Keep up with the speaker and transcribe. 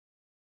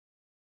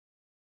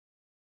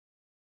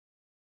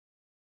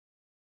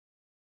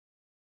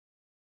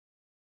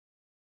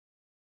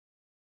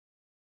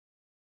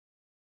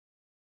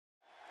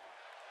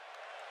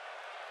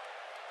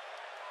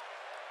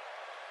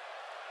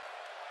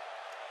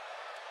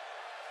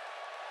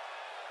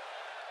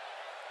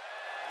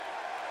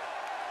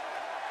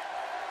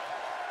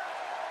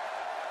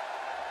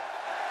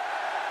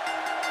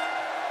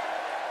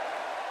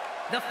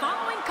The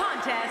following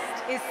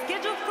contest is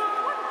scheduled for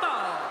one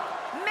fall.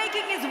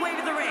 Making his way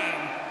to the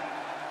ring,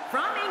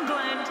 from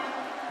England,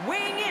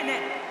 weighing in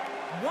at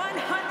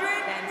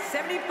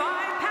 175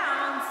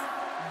 pounds,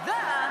 the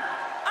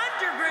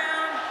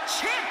Underground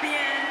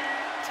Champion,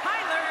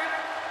 Tyler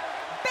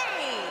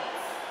Bate.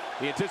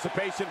 The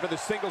anticipation for the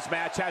singles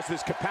match has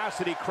this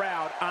capacity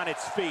crowd on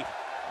its feet.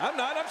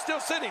 I'm still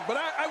sitting, but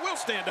I will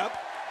stand up.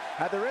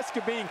 At the risk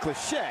of being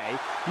cliche,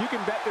 you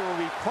can bet there will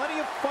be plenty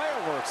of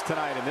fireworks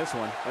tonight in this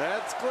one.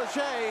 That's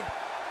cliche.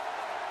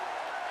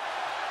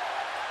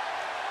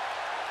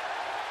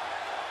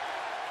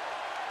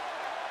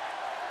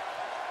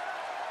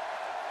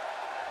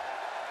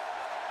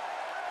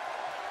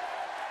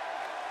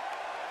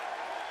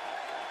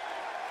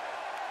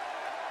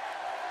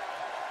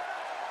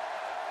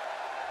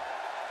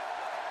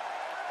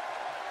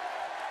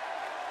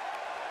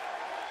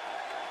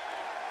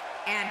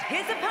 And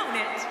his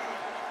opponent,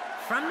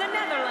 from the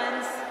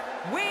Netherlands,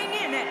 weighing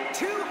in at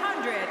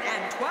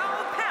 212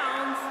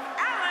 pounds,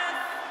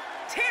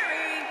 Aleister.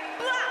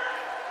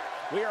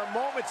 We are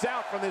moments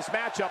out from this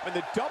matchup, and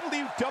the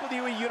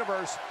WWE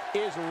Universe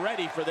is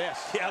ready for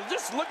this. Yeah,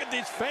 just look at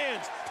these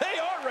fans. They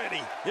are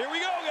ready. Here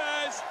we go,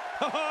 guys.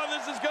 Oh,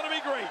 this is going to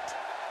be great.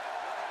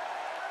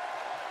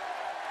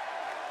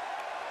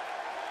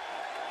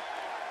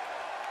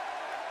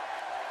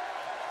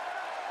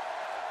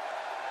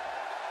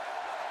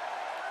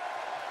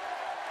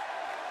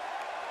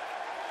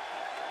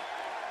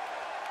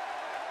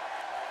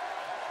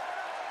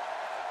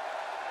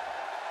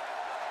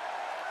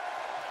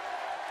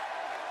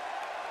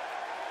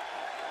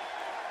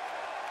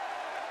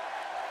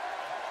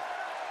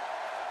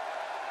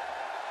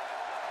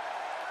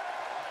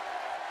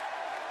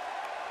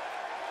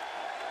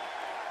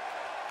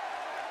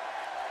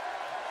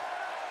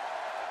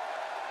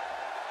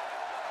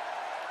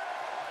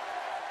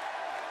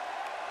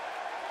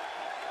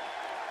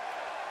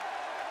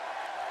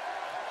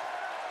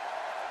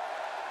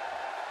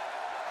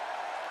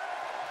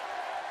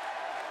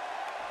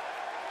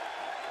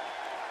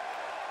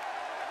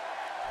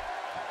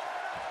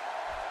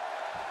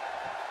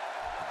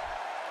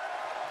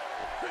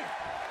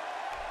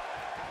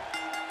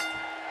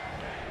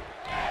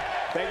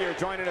 Thank you for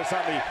joining us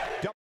on the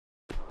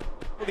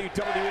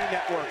WWE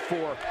Network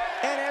for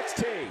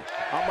NXT.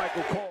 I'm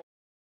Michael Cole,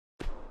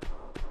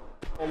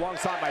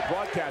 alongside my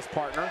broadcast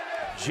partner,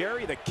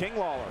 Jerry the King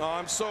Lawler. Oh,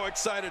 I'm so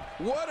excited.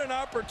 What an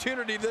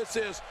opportunity this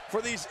is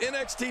for these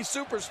NXT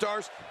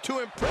superstars to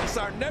impress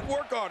our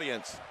network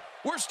audience.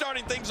 We're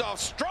starting things off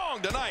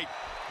strong tonight.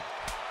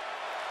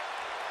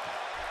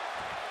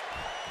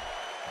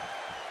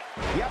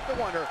 You have to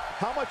wonder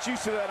how much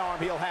use of that arm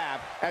he'll have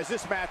as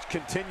this match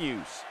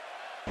continues.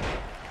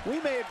 We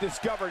may have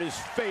discovered his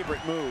favorite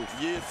move.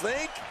 You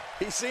think?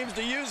 He seems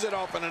to use it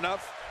often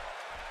enough.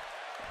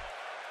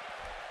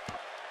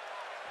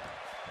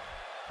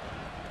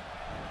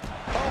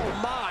 Oh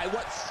my,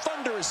 what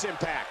thunderous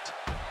impact.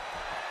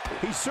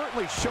 He's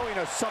certainly showing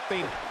us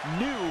something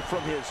new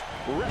from his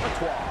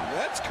repertoire.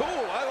 That's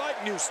cool. I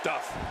like new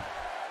stuff.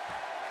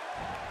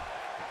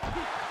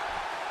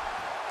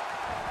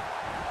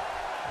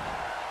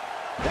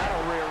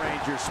 That'll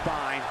rearrange your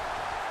spine.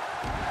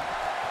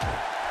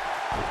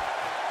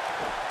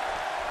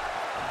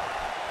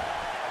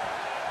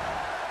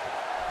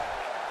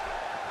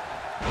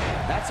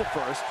 That's a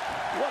first.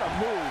 What a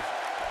move.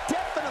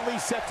 Definitely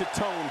sets a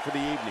tone for the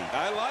evening.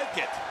 I like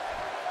it.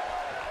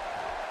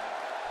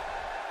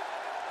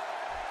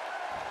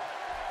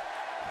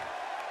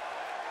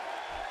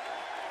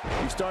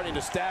 He's starting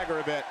to stagger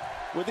a bit.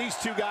 With these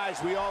two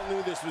guys, we all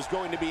knew this was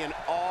going to be an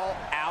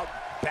all-out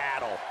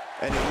battle.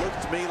 And it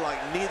looks to me like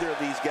neither of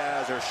these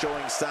guys are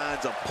showing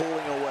signs of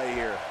pulling away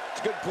here.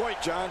 It's a good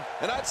point, John.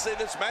 And I'd say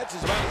this match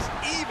is about as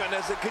even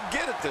as it could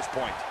get at this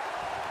point.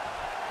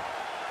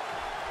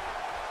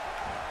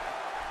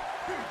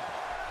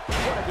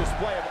 What a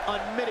display of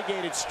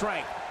unmitigated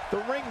strength. The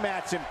ring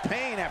mat's in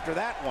pain after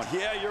that one.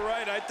 Yeah, you're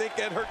right. I think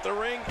that hurt the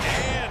ring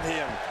and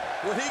him.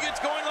 When he gets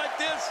going like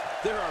this,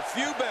 there are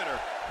few better.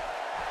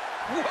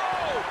 Whoa!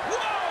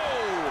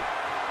 Whoa!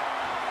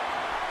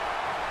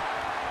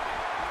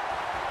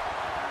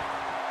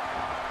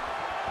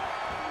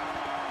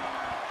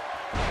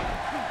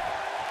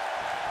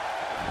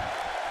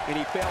 And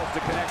he fails to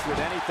connect with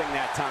anything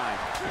that time.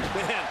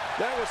 Man,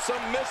 that was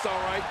some miss, all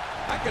right.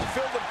 I can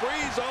feel the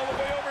breeze all the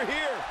way over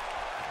here.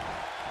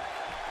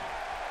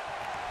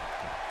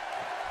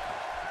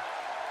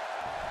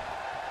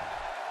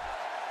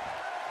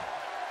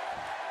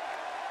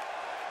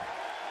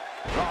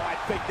 Oh, I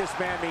think this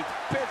man means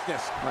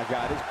business. My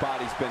God, his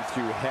body's been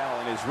through hell,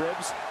 and his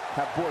ribs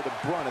have bore the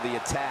brunt of the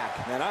attack.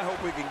 Man, I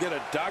hope we can get a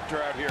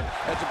doctor out here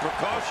as a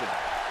precaution.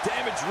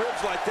 Damaged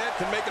ribs like that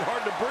can make it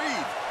hard to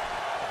breathe.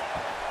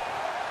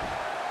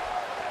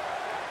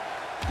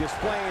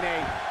 Displaying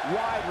a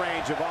wide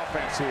range of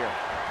offense here.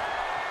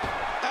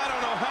 I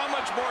don't know how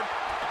much more.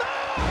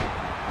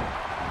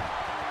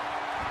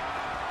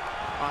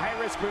 A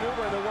high-risk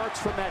maneuver in the works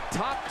from that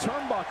top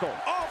turnbuckle.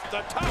 Off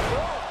the top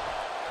rope.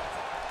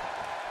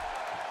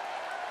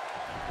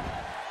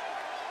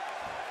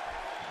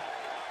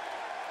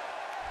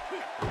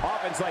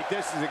 Offense like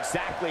this is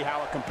exactly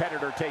how a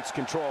competitor takes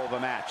control of a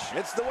match.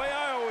 It's the way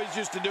I always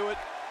used to do it.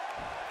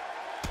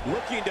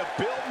 Looking to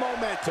build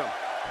momentum.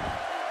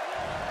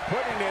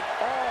 Putting it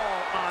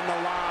all on the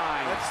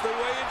line. That's the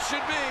way it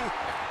should be.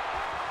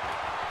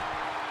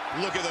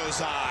 Look at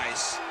those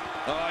eyes.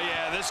 Oh,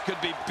 yeah, this could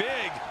be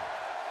big.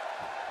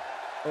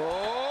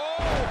 Oh!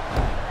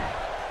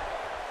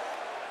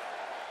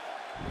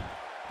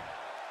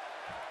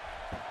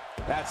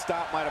 That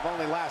stop might have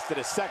only lasted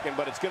a second,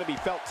 but it's going to be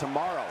felt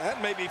tomorrow. That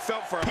may be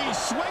felt for... He's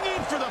swinging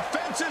for the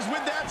fences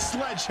with that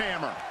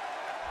sledgehammer.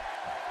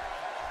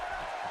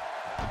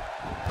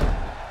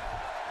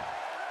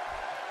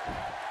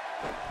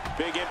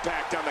 Big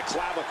impact on the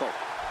clavicle.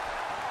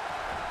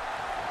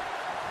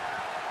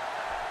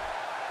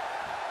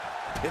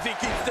 If he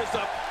keeps this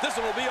up, this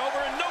one will be over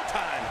in no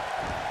time.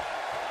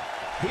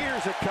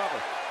 Here's a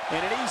cover. And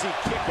an easy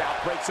kick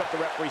out breaks up the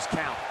referee's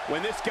count.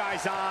 When this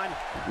guy's on,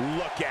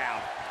 look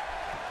out.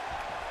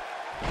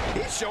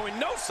 He's showing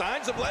no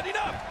signs of letting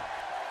up.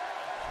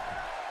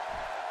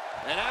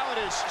 And now it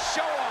is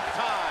show-off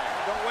time.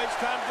 Don't waste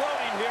time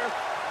gloating here.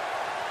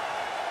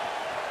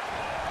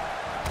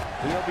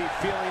 He'll be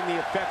feeling the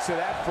effects of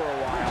that for a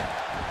while.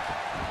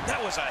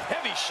 That was a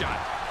heavy shot.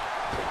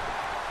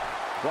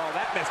 Well,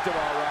 that missed him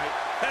all right.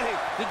 Hey,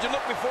 did you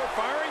look before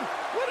firing?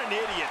 What an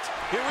idiot.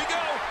 Here we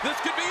go. This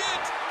could be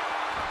it.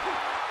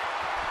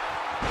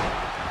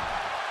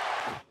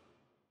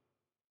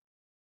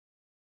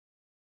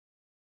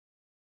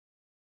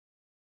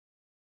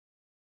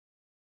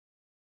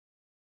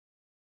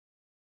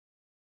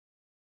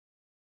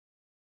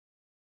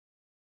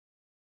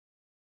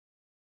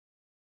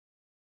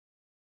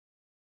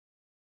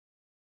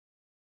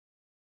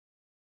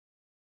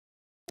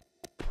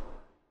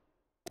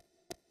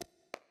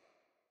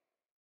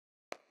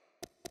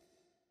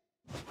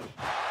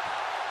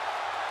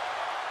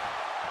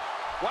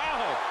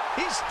 Wow,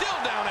 he's still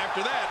down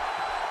after that.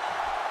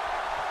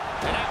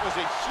 And that was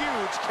a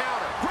huge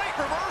counter. Great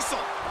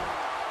reversal.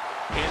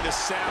 And the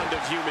sound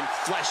of human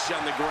flesh on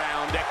the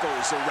ground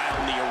echoes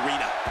around the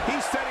arena.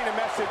 He's sending a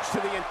message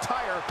to the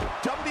entire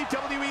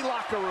WWE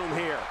locker room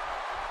here.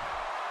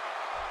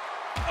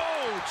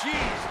 Oh,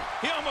 geez.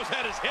 He almost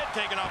had his head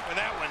taken off with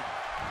that one.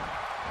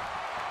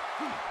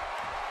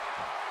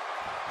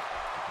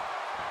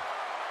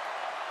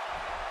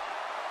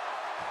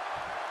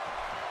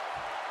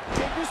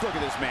 Just look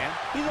at this man.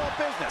 He's all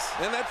business.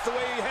 And that's the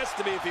way he has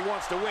to be if he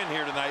wants to win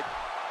here tonight.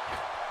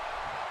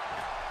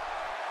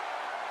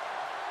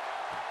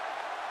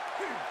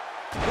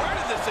 Where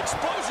did this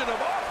explosion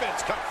of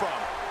offense come from?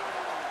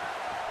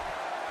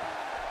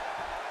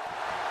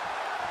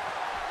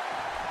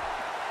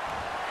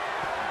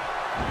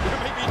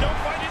 There may be no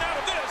fighting out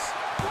of this.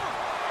 1,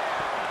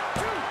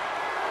 2,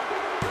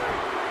 3.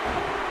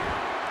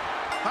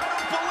 I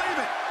don't believe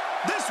it.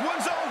 This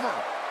one's over.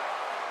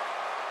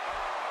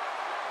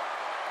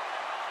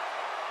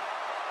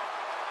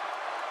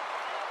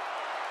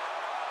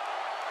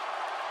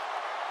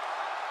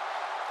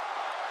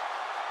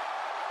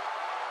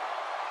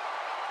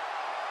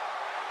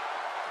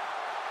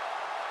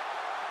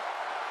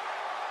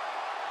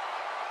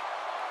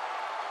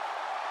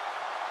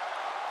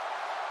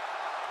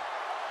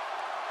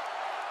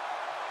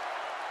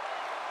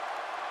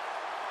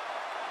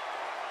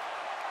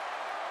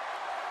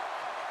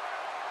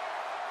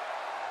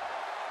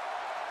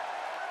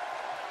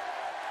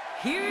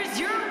 Here's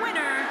your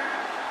winner,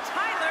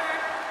 Tyler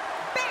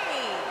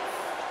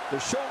Bate. The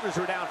shoulders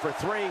are down for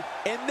 3,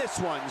 and this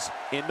one's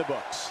in the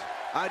books.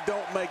 I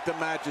don't make the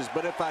matches,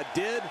 but if I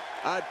did,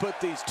 I'd put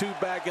these two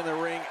back in the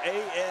ring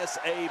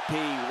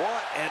ASAP.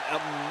 What an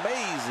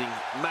amazing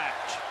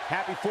match.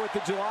 Happy 4th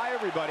of July,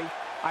 everybody.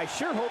 I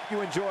sure hope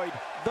you enjoyed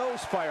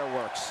those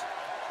fireworks.